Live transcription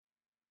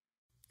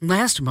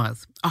Last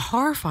month, a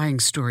horrifying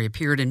story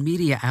appeared in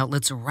media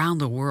outlets around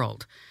the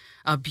world.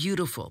 A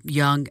beautiful,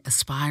 young,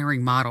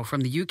 aspiring model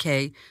from the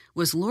UK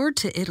was lured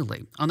to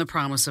Italy on the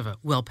promise of a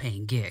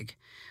well-paying gig.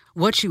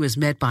 What she was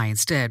met by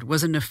instead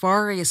was a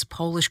nefarious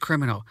Polish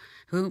criminal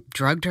who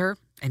drugged her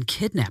and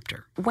kidnapped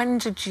her. When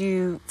did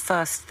you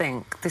first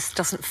think, this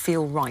doesn't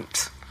feel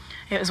right?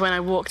 It was when I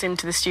walked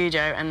into the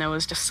studio and there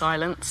was just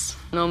silence.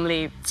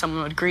 Normally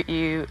someone would greet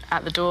you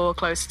at the door,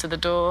 close to the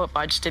door, but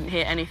I just didn't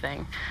hear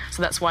anything.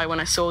 So that's why when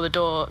I saw the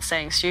door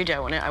saying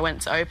studio on it, I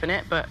went to open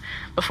it, but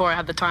before I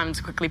had the time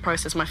to quickly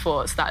process my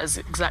thoughts, that is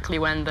exactly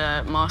when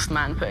the masked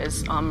man put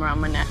his arm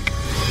around my neck.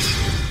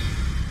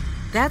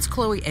 That's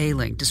Chloe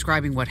Ayling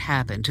describing what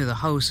happened to the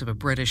host of a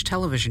British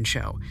television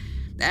show.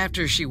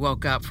 After she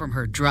woke up from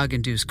her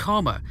drug-induced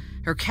coma,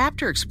 her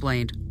captor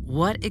explained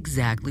what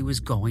exactly was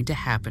going to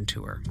happen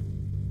to her.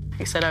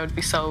 He said I would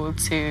be sold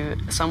to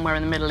somewhere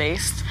in the Middle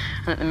East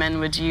and that the men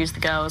would use the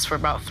girls for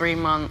about 3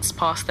 months,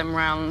 pass them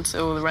around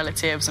to all the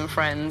relatives and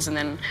friends, and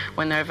then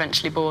when they're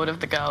eventually bored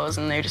of the girls,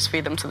 and they just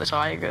feed them to the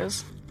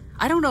tigers.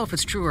 I don't know if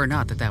it's true or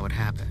not that would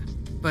happen,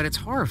 but it's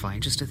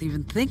horrifying just to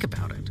even think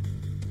about it.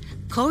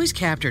 Chloe's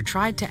captor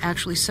tried to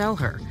actually sell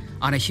her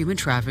on a human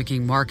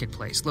trafficking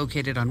marketplace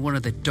located on one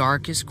of the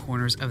darkest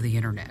corners of the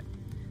internet.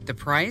 The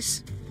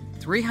price?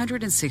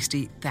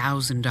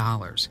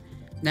 $360,000.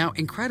 Now,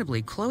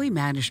 incredibly, Chloe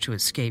managed to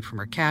escape from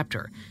her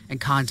captor and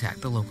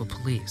contact the local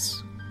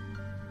police.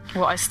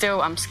 Well,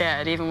 I'm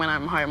scared. Even when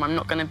I'm home, I'm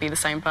not going to be the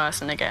same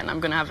person again. I'm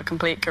going to have a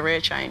complete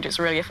career change. It's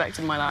really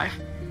affected my life.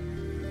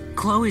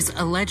 Chloe's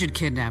alleged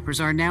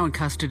kidnappers are now in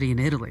custody in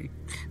Italy.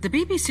 The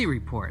BBC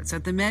reports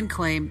that the men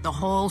claim the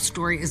whole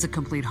story is a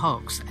complete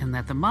hoax and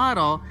that the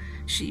model,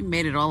 she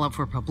made it all up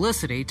for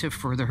publicity to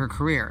further her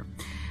career.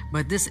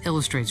 But this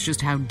illustrates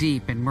just how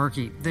deep and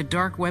murky the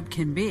dark web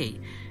can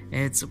be.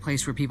 It's a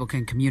place where people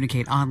can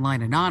communicate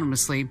online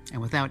anonymously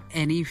and without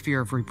any fear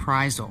of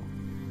reprisal.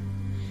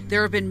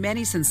 There have been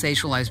many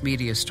sensationalized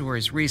media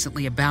stories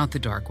recently about the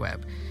dark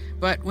web.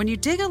 But when you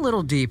dig a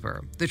little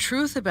deeper, the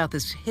truth about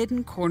this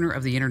hidden corner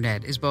of the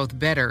internet is both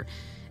better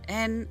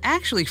and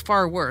actually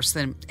far worse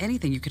than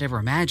anything you could ever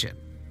imagine.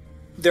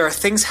 There are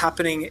things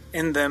happening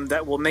in them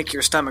that will make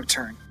your stomach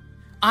turn.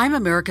 I'm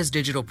America's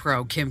digital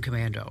pro, Kim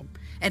Commando.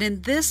 And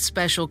in this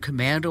special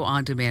Commando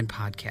On Demand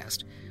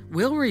podcast,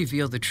 we'll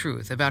reveal the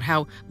truth about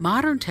how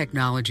modern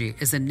technology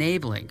is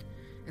enabling,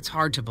 it's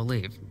hard to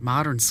believe,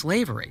 modern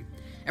slavery.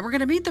 And we're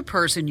going to meet the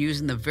person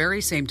using the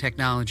very same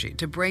technology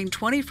to bring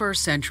 21st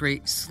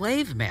century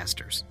slave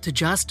masters to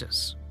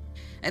justice.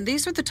 And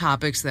these are the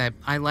topics that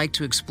I like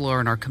to explore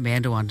in our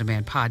Commando On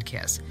Demand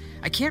podcast.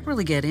 I can't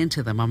really get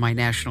into them on my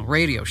national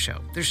radio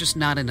show. There's just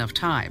not enough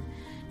time.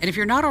 And if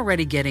you're not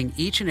already getting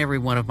each and every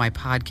one of my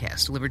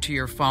podcasts delivered to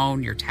your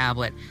phone, your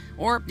tablet,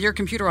 or your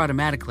computer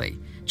automatically,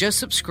 just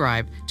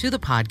subscribe to the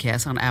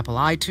podcast on Apple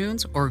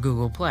iTunes or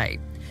Google Play.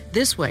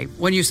 This way,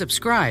 when you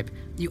subscribe,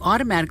 you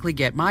automatically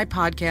get my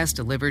podcast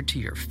delivered to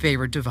your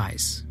favorite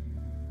device.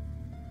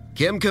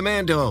 Kim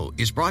Commando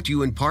is brought to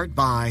you in part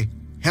by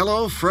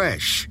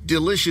HelloFresh.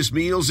 Delicious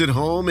meals at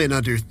home in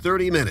under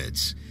 30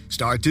 minutes.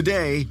 Start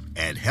today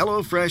at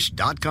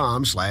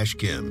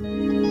HelloFresh.com/Kim.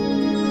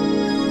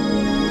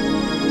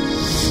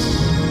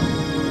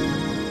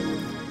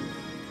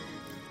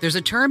 There's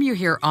a term you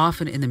hear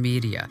often in the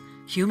media,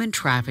 human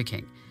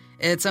trafficking.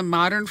 It's a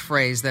modern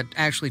phrase that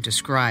actually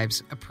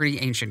describes a pretty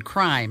ancient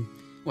crime.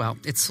 Well,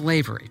 it's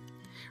slavery.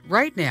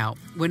 Right now,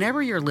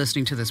 whenever you're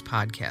listening to this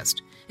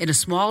podcast, in a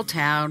small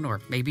town or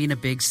maybe in a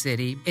big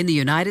city, in the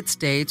United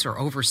States or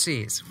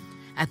overseas,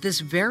 at this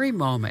very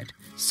moment,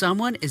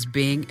 someone is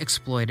being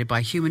exploited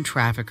by human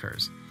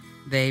traffickers.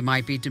 They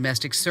might be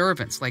domestic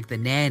servants like the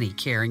nanny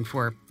caring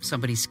for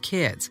somebody's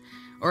kids,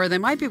 or they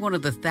might be one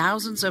of the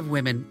thousands of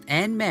women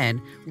and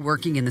men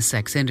working in the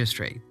sex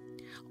industry.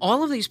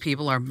 All of these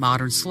people are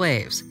modern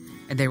slaves,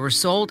 and they were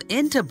sold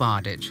into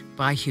bondage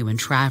by human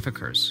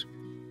traffickers.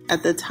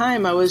 At the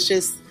time, I was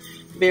just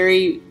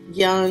very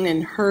young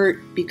and hurt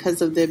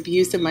because of the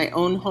abuse in my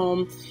own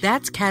home.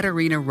 That's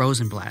Katarina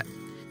Rosenblatt.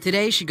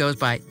 Today, she goes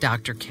by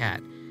Dr.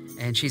 Kat,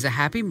 and she's a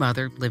happy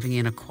mother living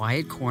in a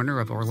quiet corner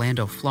of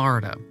Orlando,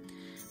 Florida.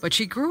 But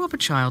she grew up a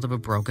child of a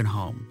broken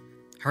home.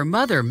 Her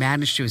mother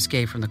managed to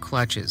escape from the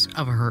clutches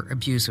of her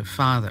abusive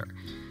father.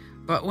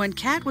 But when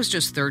Kat was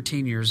just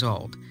 13 years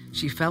old,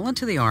 she fell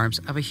into the arms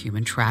of a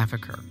human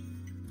trafficker.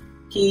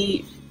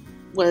 He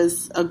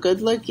was a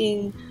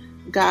good-looking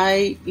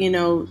guy,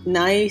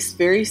 nice,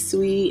 very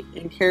sweet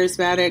and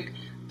charismatic,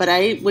 but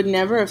I would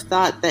never have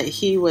thought that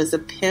he was a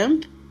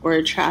pimp or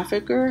a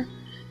trafficker,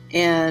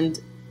 and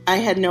I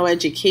had no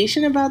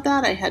education about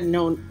that. I had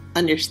no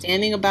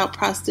understanding about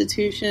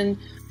prostitution.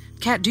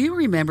 Kat, do you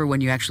remember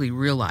when you actually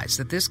realized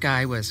that this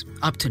guy was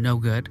up to no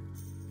good?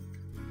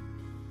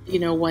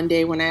 One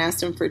day when I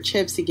asked him for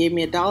chips, he gave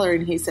me $1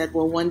 and he said,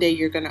 well, one day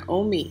you're going to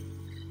owe me.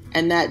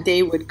 And that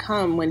day would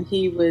come when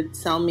he would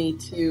sell me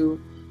to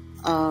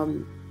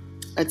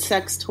a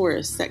sex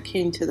tourist that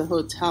came to the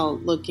hotel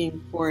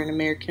looking for an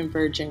American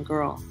virgin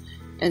girl.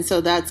 And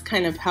so that's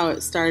kind of how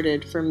it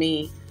started for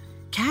me.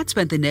 Kat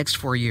spent the next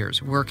 4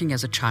 years working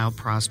as a child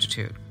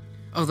prostitute.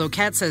 Although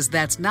Kat says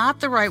that's not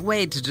the right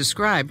way to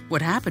describe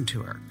what happened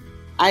to her.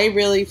 I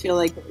really feel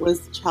like it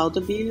was child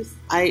abuse.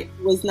 I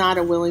was not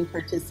a willing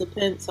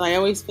participant, so I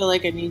always feel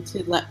like I need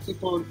to let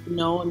people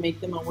know and make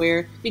them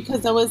aware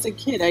because I was a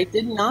kid. I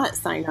did not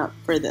sign up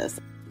for this.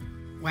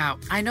 Wow,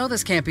 I know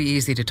this can't be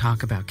easy to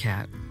talk about,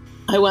 Kat.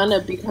 I wound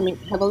up becoming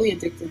heavily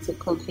addicted to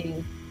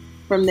cocaine.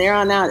 From there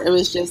on out, it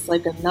was just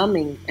like a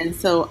numbing. And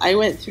so I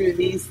went through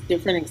these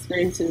different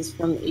experiences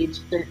from age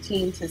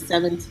 13 to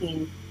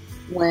 17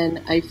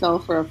 when I fell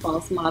for a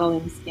false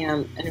modeling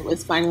scam. And it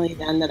was finally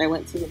then that I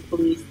went to the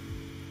police.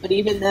 But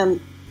even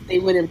then, they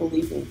wouldn't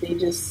believe me. They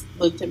just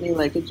looked at me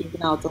like a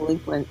juvenile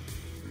delinquent.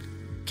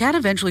 Kat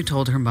eventually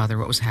told her mother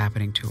what was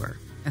happening to her.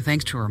 And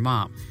thanks to her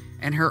mom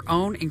and her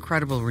own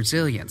incredible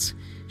resilience,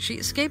 she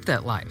escaped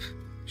that life.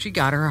 She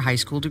got her high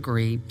school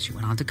degree. She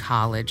went on to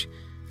college.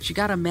 She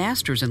got a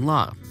master's in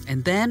law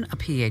and then a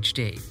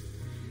PhD.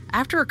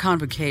 After a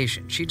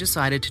convocation, she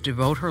decided to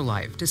devote her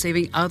life to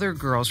saving other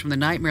girls from the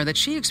nightmare that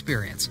she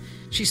experienced.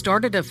 She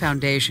started a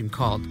foundation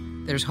called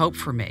There's Hope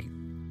for Me.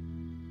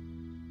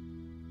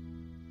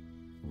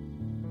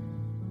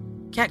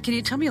 Kat, can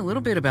you tell me a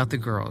little bit about the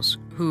girls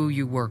who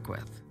you work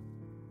with?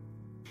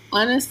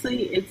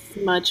 Honestly, it's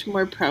much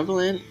more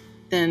prevalent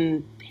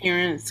than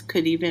parents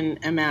could even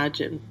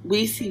imagine.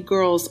 We see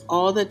girls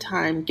all the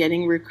time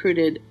getting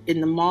recruited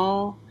in the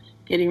mall,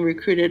 getting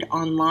recruited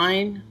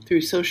online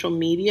through social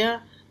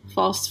media,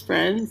 false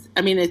friends.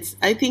 I mean,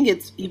 I think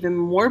it's even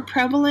more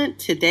prevalent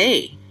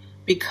today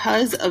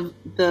because of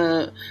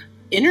the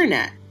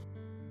internet.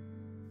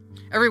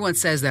 Everyone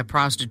says that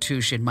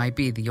prostitution might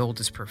be the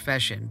oldest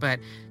profession, but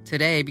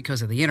today,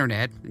 because of the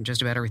internet and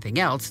just about everything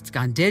else, it's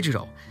gone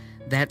digital.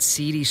 That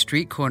seedy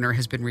street corner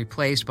has been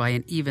replaced by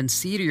an even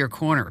seedier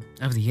corner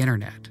of the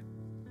internet.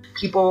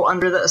 People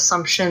under the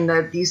assumption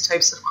that these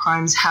types of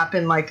crimes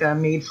happen like a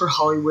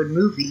made-for-Hollywood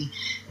movie,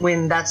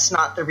 when that's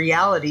not the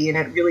reality, and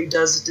it really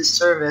does a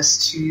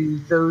disservice to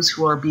those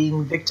who are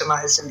being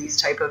victimized in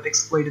these type of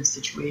exploitive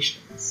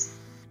situations.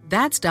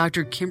 That's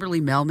Dr. Kimberly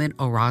Melman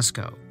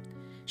Orozco.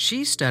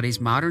 She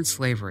studies modern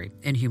slavery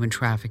and human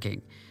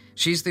trafficking.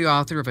 She's the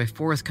author of a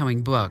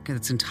forthcoming book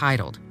that's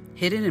entitled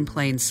Hidden in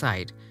Plain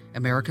Sight,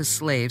 America's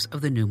Slaves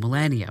of the New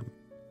Millennium.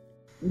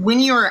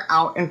 When you're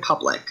out in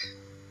public,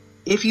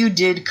 if you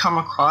did come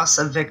across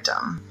a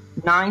victim,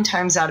 9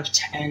 times out of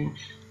 10,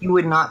 you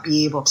would not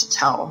be able to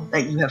tell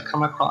that you have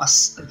come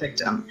across a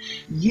victim.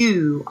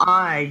 You,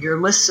 I, your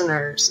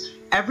listeners,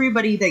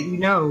 everybody that you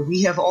know,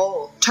 we have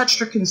all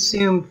touched or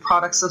consumed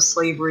products of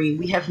slavery.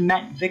 We have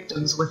met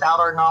victims without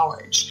our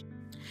knowledge.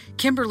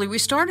 Kimberly, we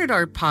started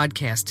our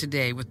podcast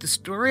today with the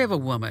story of a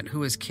woman who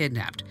was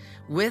kidnapped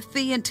with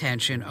the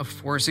intention of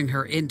forcing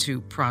her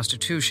into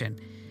prostitution.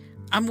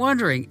 I'm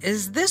wondering,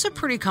 is this a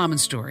pretty common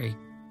story?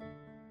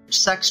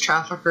 Sex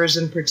traffickers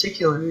in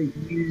particular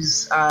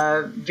use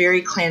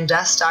very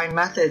clandestine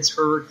methods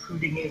for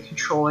recruiting and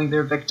controlling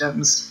their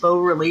victims,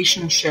 faux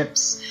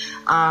relationships,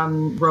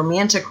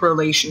 romantic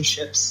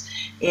relationships,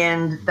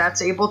 and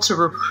that's able to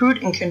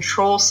recruit and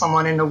control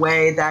someone in a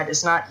way that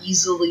is not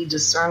easily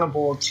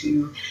discernible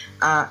to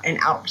an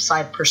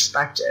outside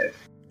perspective.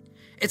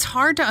 It's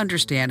hard to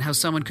understand how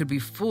someone could be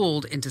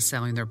fooled into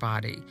selling their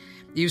body.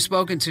 You've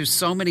spoken to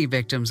so many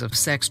victims of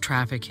sex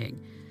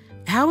trafficking.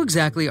 How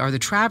exactly are the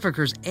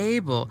traffickers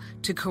able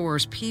to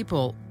coerce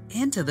people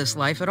into this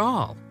life at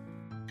all?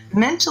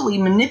 Mentally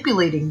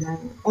manipulating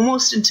them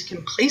almost into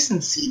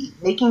complacency,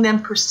 making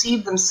them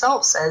perceive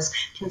themselves as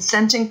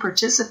consenting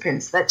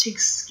participants. That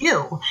takes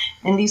skill.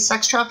 And these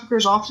sex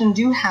traffickers often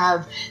do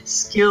have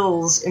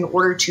skills in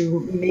order to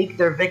make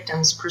their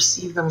victims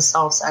perceive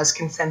themselves as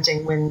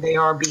consenting when they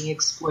are being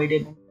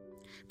exploited.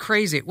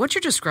 Crazy. What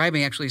you're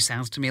describing actually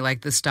sounds to me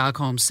like the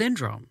Stockholm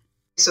Syndrome.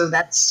 So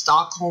that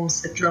Stockholm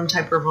Syndrome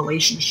type of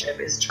relationship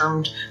is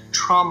termed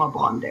trauma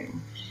bonding.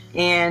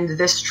 And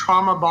this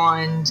trauma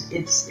bond,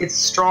 it's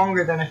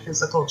stronger than a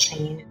physical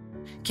chain.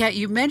 Kat,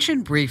 you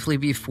mentioned briefly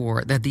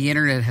before that the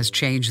internet has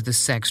changed the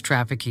sex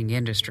trafficking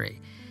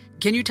industry.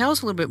 Can you tell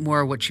us a little bit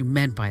more what you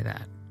meant by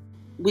that?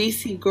 We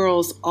see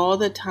girls all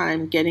the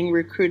time getting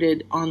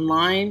recruited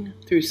online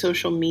through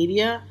social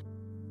media.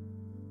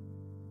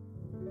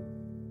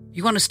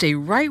 You want to stay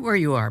right where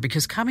you are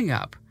because coming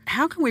up,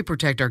 how can we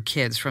protect our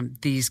kids from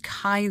these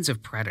kinds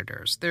of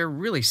predators? They're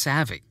really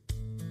savvy.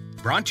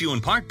 Brought to you in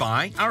part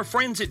by our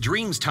friends at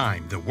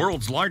Dreamstime, the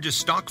world's largest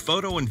stock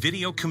photo and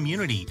video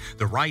community.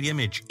 The right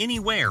image,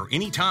 anywhere,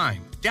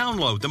 anytime.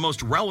 Download the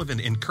most relevant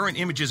and current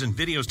images and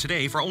videos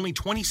today for only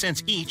 20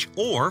 cents each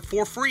or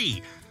for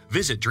free.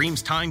 Visit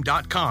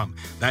dreamstime.com.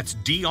 That's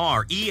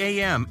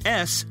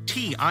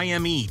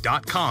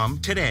DREAMSTIME.com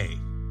today.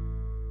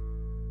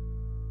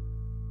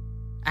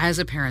 As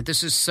a parent,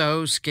 this is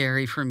so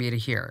scary for me to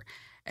hear,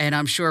 and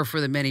I'm sure for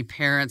the many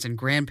parents and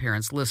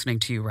grandparents listening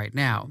to you right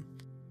now.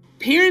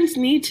 Parents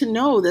need to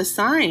know the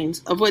signs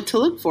of what to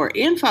look for,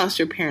 and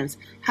foster parents,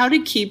 how to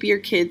keep your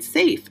kids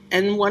safe.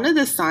 And one of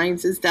the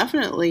signs is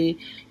definitely,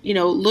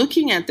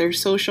 looking at their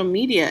social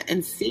media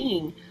and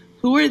seeing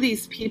Who are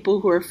these people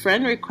who are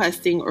friend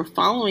requesting or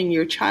following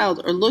your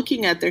child or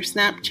looking at their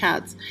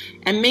Snapchats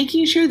and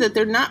making sure that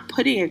they're not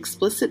putting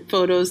explicit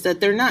photos, that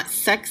they're not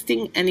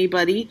sexting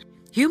anybody?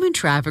 Human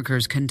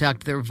traffickers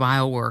conduct their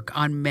vile work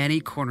on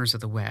many corners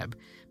of the web.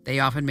 They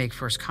often make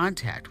first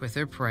contact with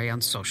their prey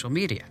on social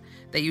media.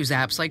 They use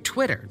apps like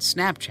Twitter and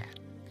Snapchat.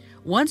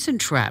 Once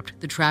entrapped,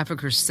 the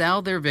traffickers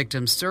sell their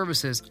victims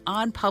services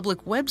on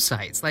public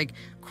websites like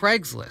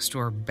Craigslist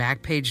or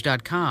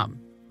Backpage.com.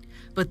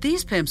 But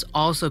these pimps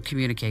also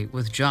communicate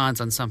with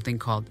Johns on something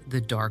called the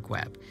dark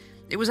web.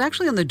 It was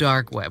actually on the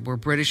dark web where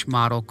British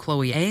model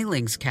Chloe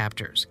Ayling's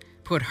captors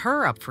put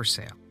her up for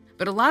sale.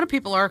 But a lot of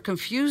people are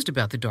confused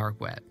about the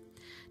dark web.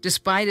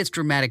 Despite its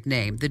dramatic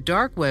name, the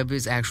dark web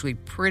is actually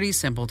pretty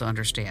simple to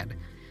understand.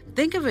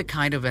 Think of it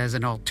kind of as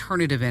an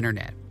alternative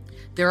internet.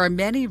 There are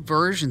many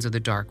versions of the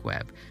dark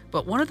web,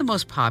 but one of the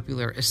most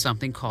popular is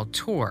something called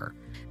Tor.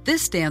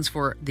 This stands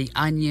for the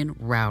Onion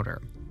Router.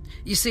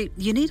 You see,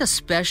 you need a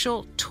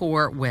special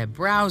Tor web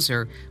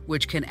browser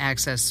which can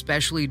access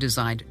specially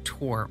designed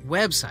Tor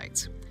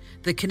websites.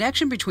 The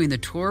connection between the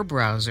Tor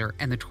browser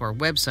and the Tor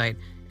website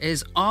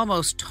is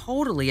almost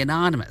totally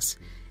anonymous.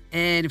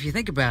 And if you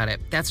think about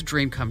it, that's a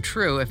dream come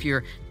true if you're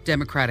a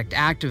democratic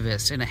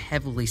activist in a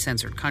heavily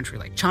censored country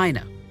like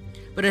China.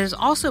 But it has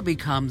also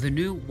become the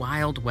new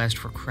Wild West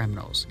for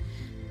criminals.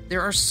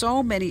 There are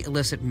so many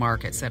illicit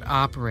markets that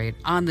operate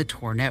on the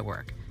Tor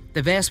network.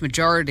 The vast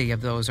majority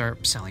of those are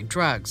selling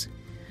drugs.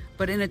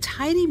 But in a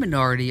tiny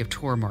minority of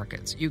Tor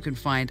markets, you can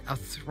find a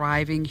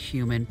thriving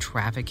human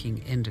trafficking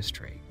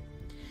industry.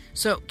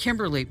 So,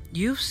 Kimberly,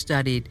 you've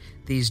studied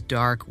these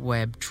dark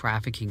web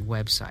trafficking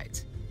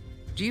websites.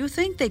 Do you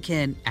think they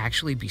can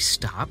actually be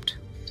stopped?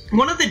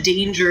 One of the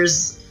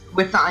dangers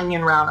with the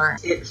Onion Router,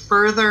 it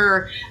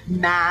further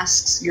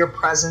masks your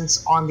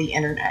presence on the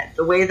internet.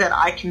 The way that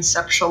I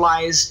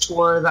conceptualize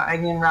Tor, the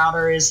Onion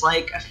Router, is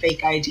like a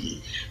fake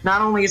ID.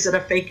 Not only is it a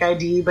fake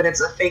ID, but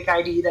it's a fake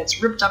ID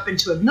that's ripped up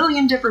into a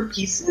million different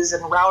pieces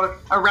and routed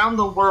around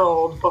the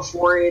world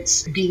before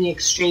it's being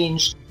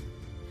exchanged.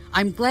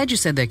 I'm glad you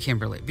said that,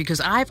 Kimberly, because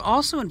I've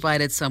also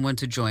invited someone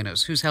to join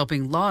us who's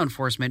helping law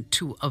enforcement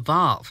to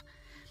evolve.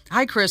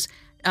 Hi, Chris.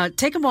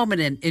 Take a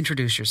moment and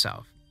introduce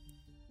yourself.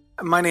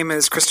 My name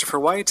is Christopher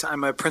White.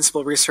 I'm a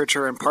principal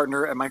researcher and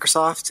partner at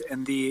Microsoft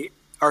in the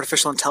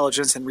Artificial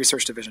Intelligence and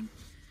Research Division.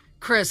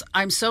 Chris,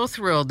 I'm so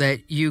thrilled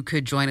that you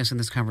could join us in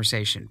this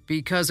conversation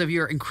because of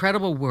your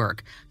incredible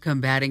work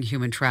combating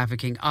human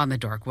trafficking on the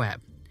dark web.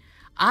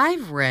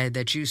 I've read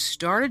that you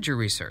started your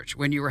research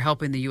when you were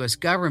helping the U.S.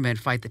 government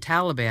fight the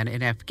Taliban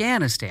in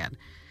Afghanistan.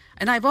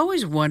 And I've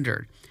always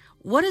wondered,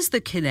 what is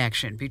the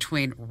connection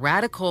between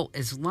radical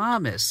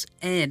Islamists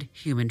and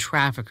human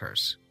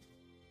traffickers?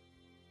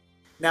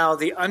 Now,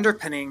 the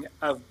underpinning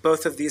of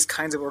both of these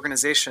kinds of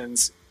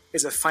organizations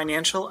is a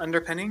financial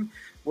underpinning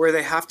where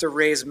they have to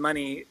raise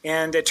money.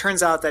 And it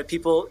turns out that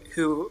people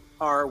who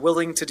are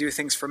willing to do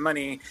things for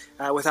money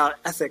without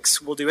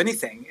ethics will do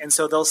anything. And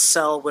so they'll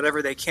sell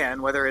whatever they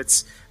can, whether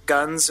it's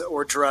guns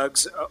or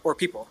drugs or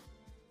people.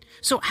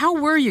 So how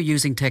were you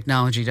using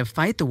technology to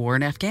fight the war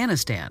in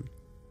Afghanistan?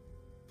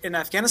 In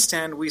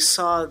Afghanistan, we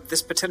saw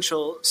this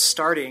potential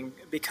starting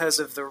because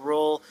of the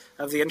role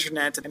of the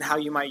internet and how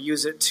you might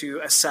use it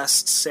to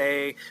assess,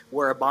 say,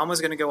 where a bomb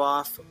was going to go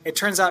off. It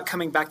turns out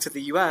coming back to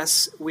the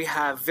U.S., we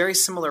have very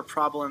similar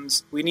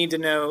problems. We need to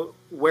know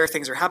where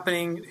things are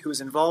happening, who's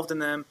involved in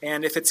them,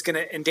 and if it's going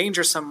to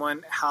endanger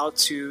someone, how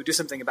to do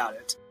something about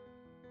it.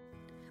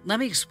 Let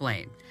me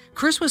explain.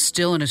 Chris was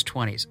still in his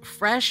 20s,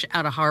 fresh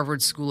out of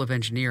Harvard School of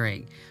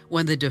Engineering,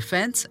 when the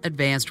Defense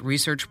Advanced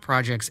Research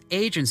Projects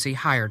Agency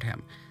hired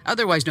him,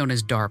 otherwise known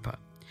as DARPA.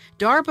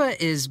 DARPA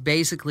is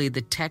basically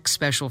the tech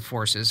special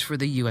forces for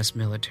the U.S.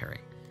 military.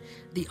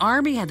 The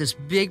Army had this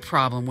big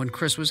problem when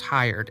Chris was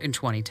hired in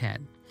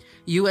 2010.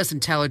 U.S.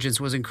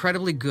 intelligence was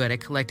incredibly good at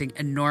collecting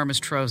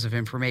enormous troves of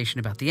information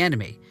about the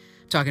enemy,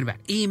 talking about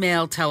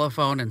email,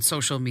 telephone, and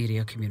social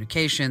media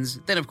communications,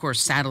 then, of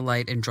course,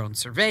 satellite and drone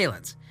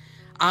surveillance,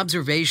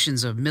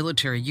 observations of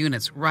military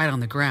units right on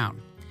the ground.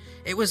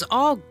 It was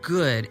all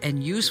good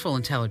and useful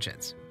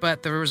intelligence,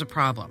 but there was a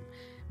problem.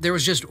 There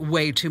was just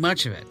way too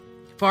much of it.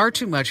 Far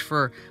too much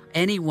for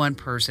any one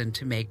person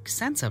to make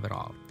sense of it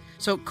all.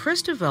 So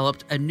Chris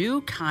developed a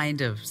new kind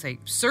of, say,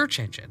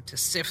 search engine to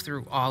sift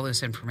through all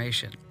this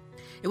information.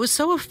 It was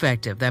so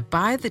effective that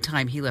by the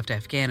time he left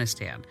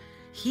Afghanistan,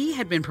 he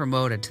had been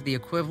promoted to the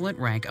equivalent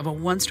rank of a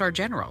one-star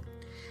general.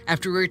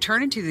 After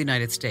returning to the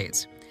United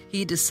States,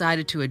 he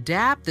decided to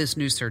adapt this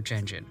new search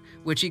engine,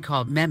 which he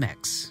called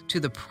Memex,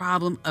 to the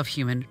problem of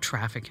human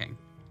trafficking.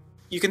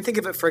 You can think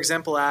of it, for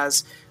example,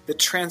 as the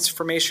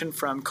transformation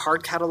from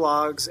card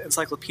catalogs,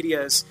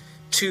 encyclopedias,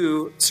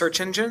 to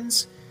search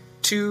engines,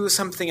 to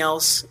something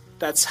else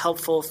that's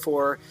helpful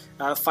for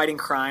fighting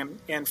crime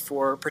and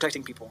for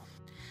protecting people.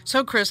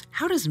 So, Chris,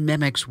 how does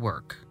Memex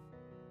work?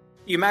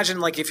 You imagine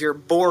like if you're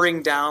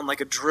boring down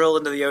like a drill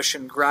into the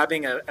ocean,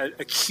 grabbing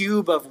a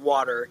cube of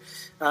water.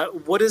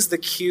 What is the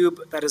cube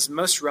that is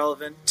most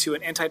relevant to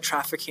an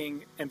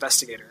anti-trafficking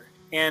investigator?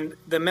 And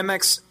the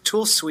Memex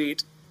tool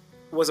suite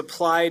was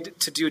applied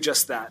to do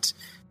just that.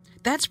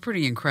 That's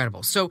pretty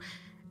incredible. So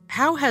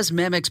how has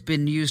Memex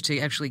been used to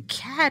actually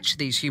catch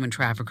these human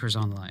traffickers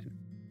online?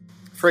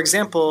 For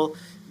example,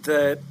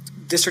 the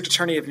District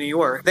Attorney of New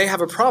York, they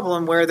have a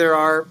problem where there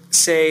are,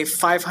 say,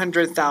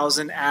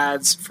 500,000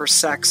 ads for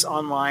sex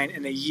online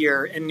in a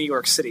year in New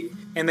York City.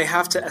 And they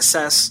have to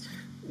assess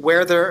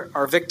where there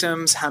are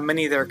victims, how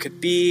many there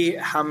could be,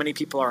 how many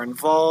people are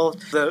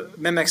involved. The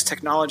Memex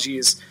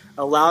technologies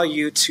allow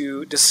you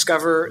to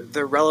discover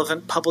the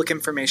relevant public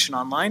information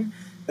online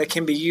that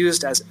can be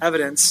used as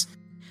evidence.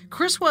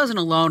 Chris wasn't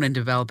alone in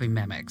developing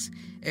Memex.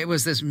 It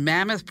was this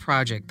mammoth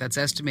project that's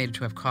estimated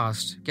to have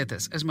cost, get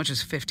this, as much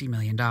as $50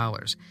 million.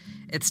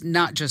 It's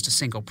not just a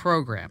single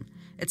program.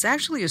 It's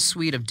actually a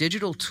suite of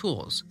digital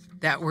tools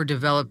that were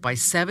developed by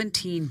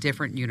 17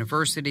 different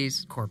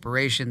universities,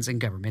 corporations, and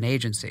government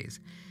agencies.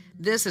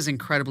 This is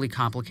incredibly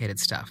complicated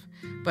stuff.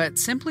 But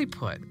simply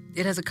put,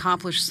 it has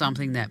accomplished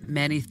something that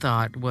many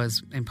thought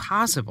was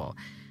impossible.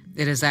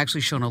 It has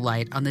actually shown a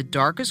light on the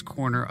darkest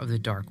corner of the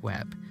dark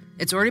web.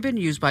 It's already been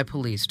used by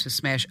police to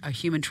smash a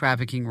human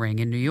trafficking ring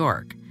in New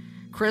York.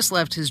 Chris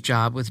left his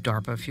job with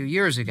DARPA a few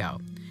years ago.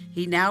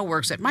 He now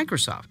works at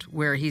Microsoft,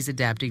 where he's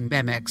adapting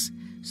Memex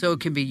so it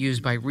can be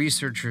used by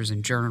researchers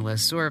and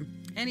journalists or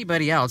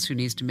anybody else who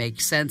needs to make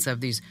sense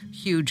of these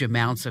huge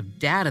amounts of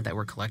data that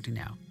we're collecting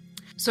now.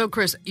 So,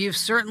 Chris, you've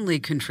certainly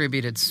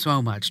contributed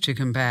so much to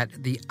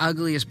combat the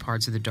ugliest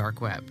parts of the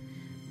dark web.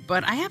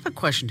 But I have a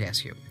question to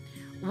ask you.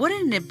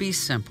 Wouldn't it be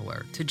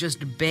simpler to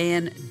just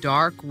ban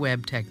dark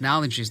web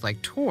technologies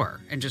like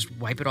Tor and just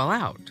wipe it all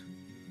out?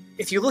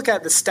 If you look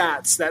at the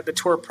stats that the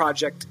Tor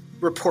project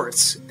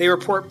reports, they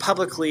report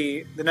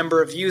publicly the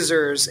number of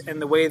users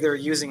and the way they're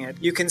using it.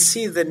 You can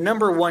see the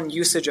number one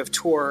usage of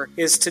Tor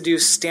is to do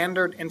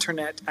standard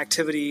internet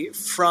activity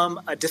from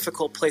a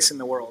difficult place in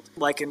the world,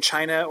 like in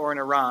China or in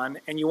Iran,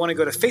 and you want to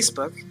go to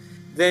Facebook,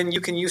 then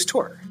you can use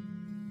Tor.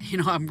 You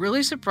know, I'm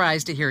really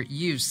surprised to hear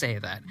you say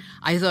that.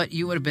 I thought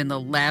you would have been the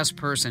last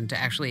person to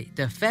actually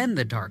defend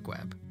the dark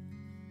web.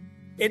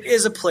 It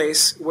is a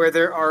place where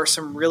there are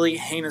some really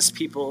heinous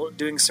people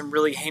doing some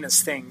really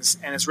heinous things,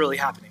 and it's really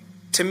happening.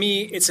 To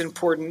me, it's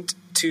important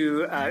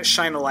to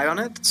shine a light on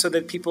it so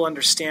that people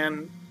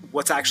understand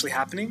what's actually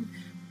happening,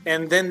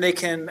 and then they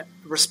can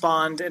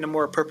respond in a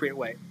more appropriate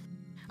way.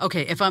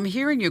 Okay, if I'm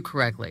hearing you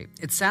correctly,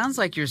 it sounds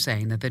like you're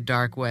saying that the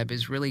dark web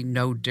is really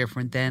no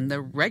different than the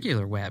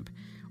regular web,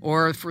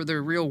 or for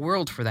the real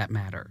world for that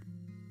matter.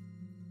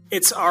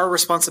 It's our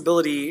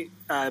responsibility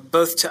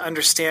both to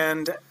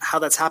understand how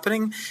that's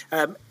happening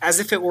as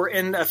if it were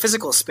in a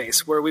physical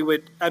space where we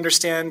would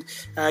understand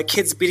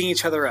kids beating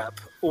each other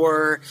up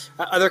or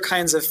other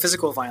kinds of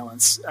physical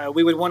violence.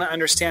 We would want to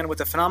understand what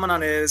the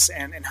phenomenon is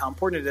and how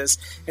important it is.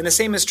 And the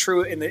same is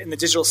true in the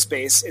digital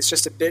space. It's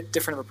just a bit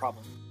different of a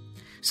problem.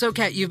 So,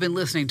 Kat, you've been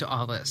listening to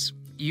all this.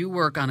 You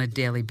work on a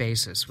daily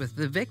basis with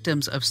the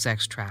victims of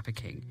sex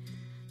trafficking.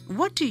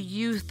 What do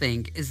you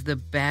think is the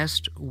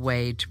best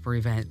way to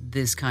prevent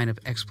this kind of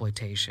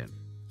exploitation?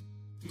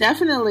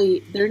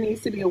 Definitely, there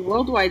needs to be a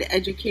worldwide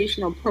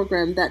educational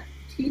program that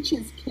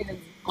teaches kids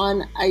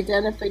on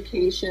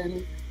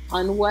identification,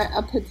 on what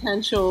a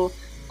potential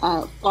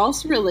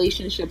false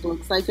relationship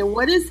looks like, and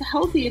what is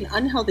healthy and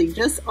unhealthy,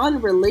 just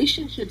on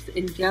relationships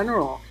in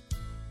general.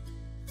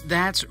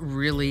 That's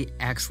really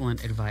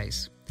excellent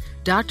advice.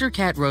 Dr.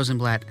 Kat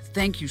Rosenblatt,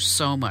 thank you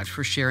so much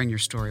for sharing your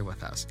story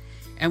with us.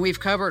 And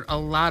we've covered a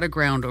lot of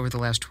ground over the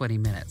last 20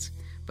 minutes,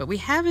 but we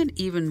haven't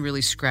even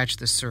really scratched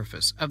the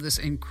surface of this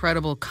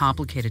incredible,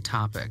 complicated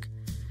topic.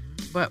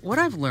 But what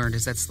I've learned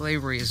is that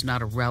slavery is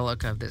not a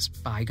relic of this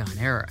bygone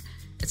era.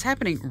 It's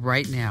happening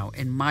right now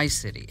in my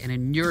city and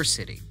in your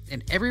city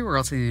and everywhere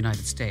else in the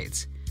United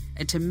States.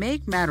 And to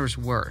make matters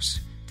worse,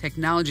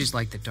 technologies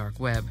like the dark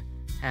web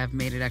have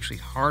made it actually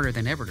harder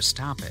than ever to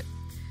stop it.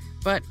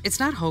 But it's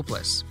not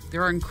hopeless.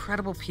 There are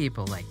incredible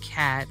people like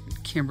Kat,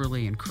 and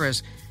Kimberly, and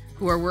Chris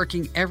who are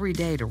working every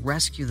day to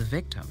rescue the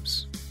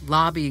victims,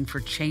 lobbying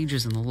for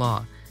changes in the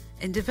law,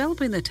 and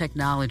developing the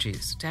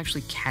technologies to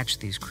actually catch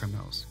these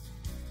criminals.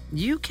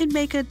 You can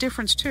make a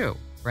difference too,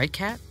 right,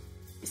 Kat?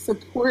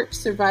 Support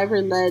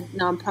survivor-led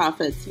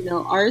nonprofits.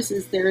 Ours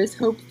is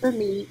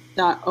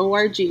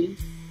thereishopeforme.org,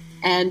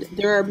 and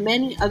there are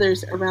many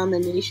others around the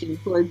nation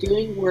who are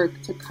doing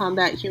work to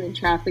combat human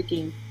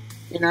trafficking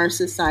in our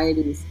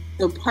societies.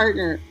 So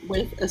partner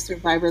with a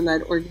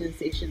survivor-led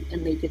organization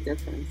and make a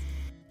difference.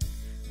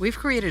 We've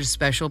created a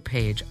special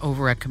page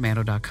over at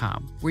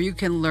Komando.com where you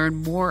can learn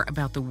more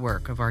about the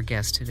work of our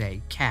guests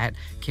today, Kat,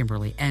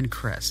 Kimberly, and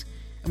Chris.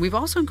 And we've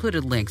also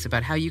included links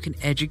about how you can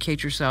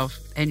educate yourself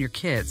and your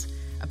kids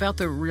about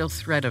the real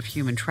threat of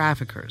human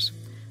traffickers.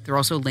 There are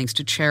also links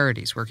to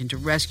charities working to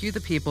rescue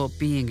the people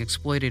being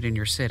exploited in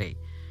your city.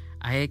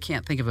 I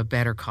can't think of a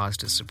better cause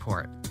to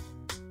support.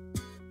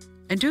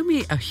 And do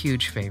me a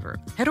huge favor.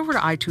 Head over to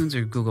iTunes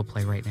or Google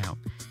Play right now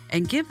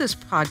and give this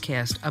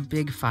podcast a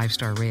big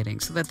 5-star rating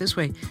so that this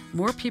way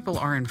more people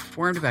are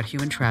informed about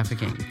human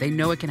trafficking. They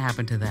know it can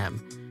happen to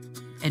them.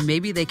 And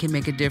maybe they can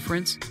make a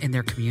difference in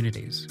their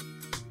communities.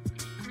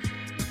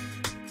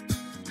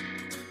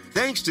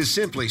 Thanks to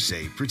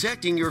SimpliSafe,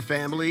 protecting your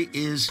family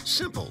is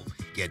simple.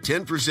 Get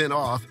 10%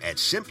 off at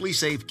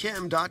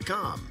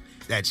simplysafechem.com.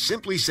 That's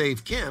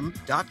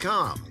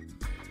simplysafechem.com.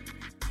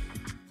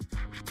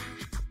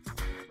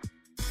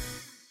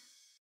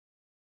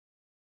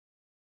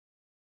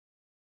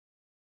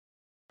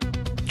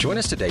 Join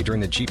us today during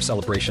the Jeep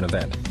Celebration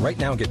event. Right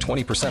now, get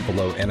 20%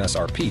 below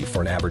MSRP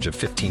for an average of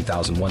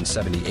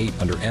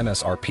 $15,178 under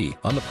MSRP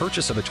on the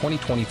purchase of a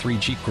 2023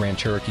 Jeep Grand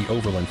Cherokee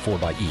Overland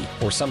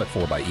 4xE or Summit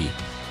 4xE.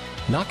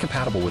 Not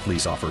compatible with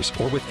lease offers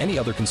or with any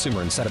other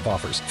consumer incentive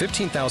offers.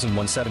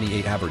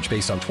 $15,178 average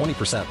based on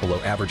 20% below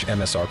average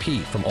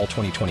MSRP from all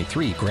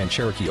 2023 Grand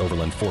Cherokee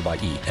Overland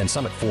 4xE and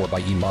Summit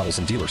 4xE models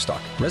in dealer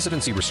stock.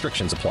 Residency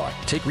restrictions apply.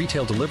 Take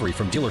retail delivery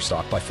from dealer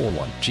stock by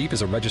 4/1. Jeep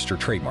is a registered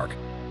trademark.